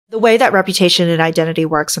The way that reputation and identity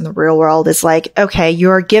works in the real world is like, okay,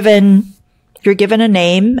 you're given a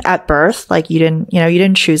name at birth. Like you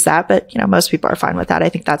didn't choose that, but most people are fine with that. I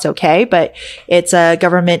think that's okay, but it's a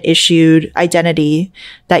government issued identity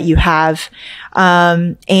that you have.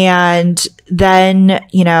 And then,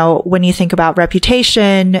 when you think about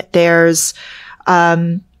reputation, there's,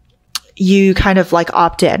 you kind of like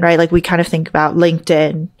opt in, right? Like we kind of think about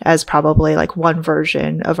LinkedIn as probably like one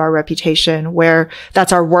version of our reputation where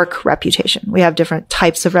that's our work reputation. We have different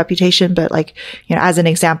types of reputation, but like, as an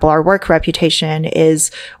example, our work reputation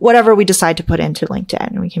is whatever we decide to put into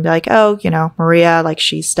LinkedIn. And we can be like, oh, Maria, like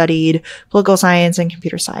she studied political science and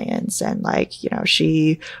computer science and like,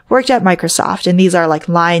 she worked at Microsoft. And these are like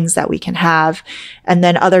lines that we can have. And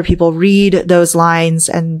then other people read those lines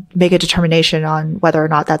and make a determination on whether or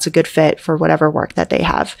not that's a good fit for whatever work that they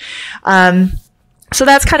have. So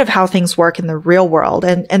that's kind of how things work in the real world.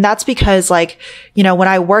 And that's because like, when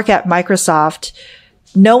I work at Microsoft,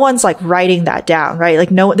 no one's like writing that down, right? Like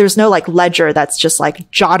there's no like ledger that's just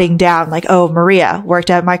like jotting down like, oh, Maria worked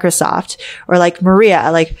at Microsoft or like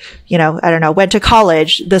Maria, like, I don't know, went to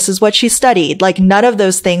college. This is what she studied. Like none of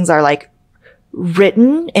those things are like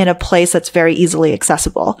written in a place that's very easily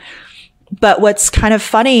accessible. But what's kind of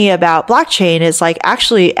funny about blockchain is like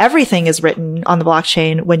actually everything is written on the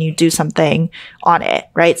blockchain when you do something on it,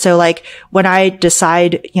 right? So like when I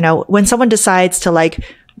decide, when someone decides to like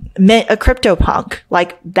mint a CryptoPunk,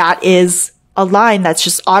 like that is a line that's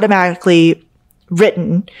just automatically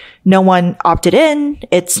written. No one opted in.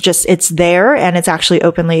 It's there and it's actually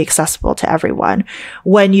openly accessible to everyone.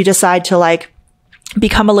 When you decide to like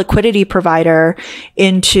become a liquidity provider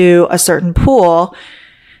into a certain pool,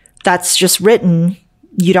 that's just written.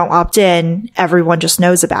 You don't opt in. Everyone just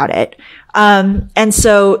knows about it. And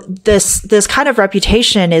so this kind of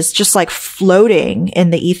reputation is just like floating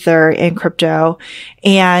in the ether in crypto.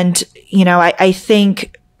 And, I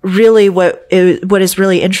think really what is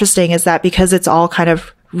really interesting is that because it's all kind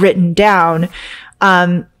of written down,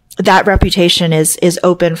 that reputation is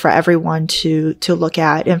open for everyone to look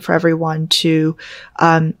at and for everyone to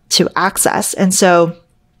access. And so,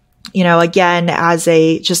 again, as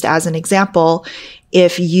an example,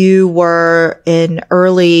 if you were an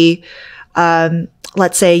early,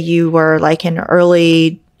 let's say you were like an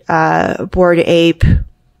early, Bored Ape,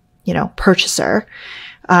 purchaser,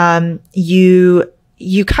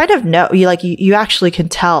 you kind of know, you actually can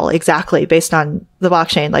tell exactly based on the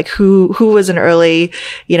blockchain, like who was an early,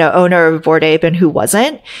 owner of Bored Ape and who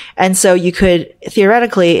wasn't. And so you could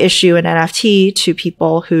theoretically issue an NFT to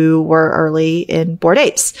people who were early in Bored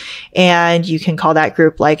Apes. And you can call that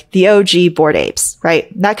group like the OG Bored Apes, right?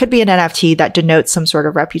 That could be an NFT that denotes some sort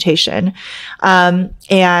of reputation.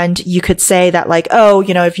 And you could say that like, oh,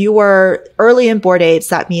 if you were early in Bored Apes,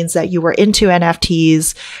 that means that you were into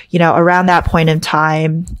NFTs, around that point in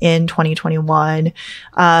time in 2021,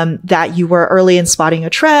 that you were early in spotting a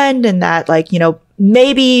trend and that like,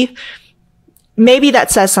 maybe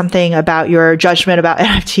that says something about your judgment about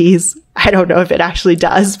NFTs. I don't know if it actually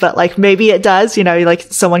does, but like maybe it does, like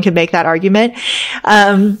someone can make that argument.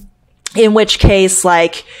 In which case,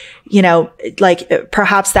 like,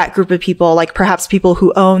 perhaps that group of people, like perhaps people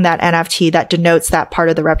who own that NFT that denotes that part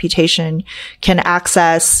of the reputation can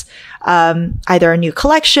access, either a new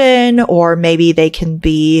collection or maybe they can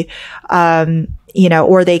be,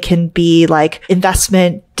 or they can be like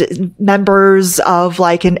investment members of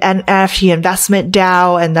like an NFT investment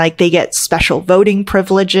DAO and like they get special voting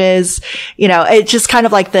privileges. It's just kind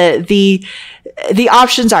of like the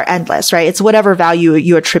options are endless, right? It's whatever value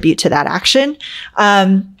you attribute to that action.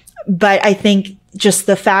 But I think just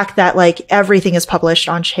the fact that like everything is published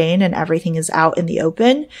on chain and everything is out in the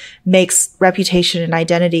open makes reputation and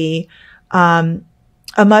identity, a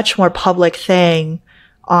much more public thing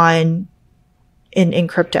in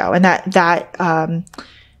crypto. And that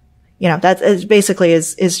is basically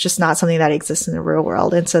is just not something that exists in the real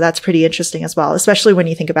world. And so that's pretty interesting as well, especially when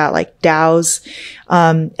you think about like DAOs,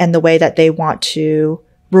 and the way that they want to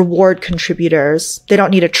reward contributors. They don't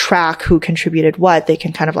need to track who contributed what. They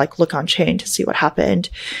can kind of like look on chain to see what happened.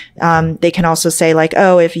 They can also say like,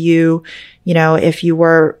 oh, if you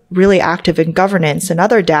were really active in governance in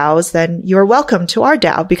other DAOs, then you're welcome to our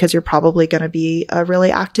DAO because you're probably going to be a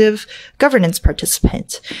really active governance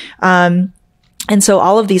participant. And so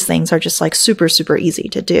all of these things are just like super, super easy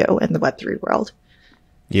to do in the Web3 world.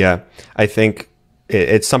 Yeah, I think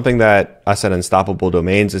it's something that us at Unstoppable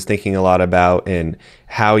Domains is thinking a lot about in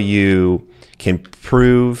how you can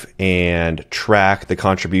prove and track the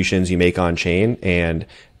contributions you make on chain and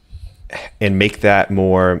make that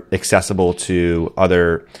more accessible to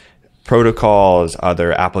other protocols,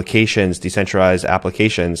 other applications, decentralized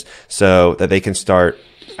applications, so that they can start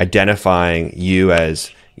identifying you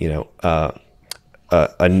as,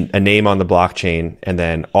 a name on the blockchain, and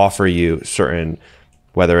then offer you certain,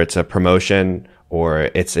 whether it's a promotion or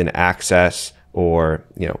it's an access, or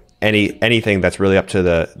anything that's really up to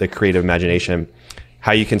the creative imagination,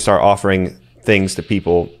 how you can start offering things to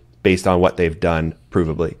people based on what they've done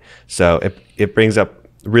provably. So it brings up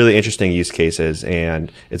really interesting use cases,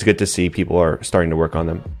 and it's good to see people are starting to work on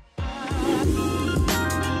them.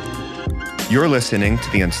 You're listening to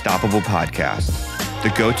the Unstoppable Podcast, the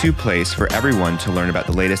go-to place for everyone to learn about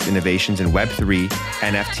the latest innovations in Web3,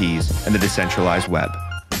 NFTs, and the decentralized web.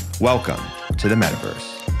 Welcome to the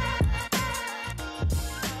metaverse.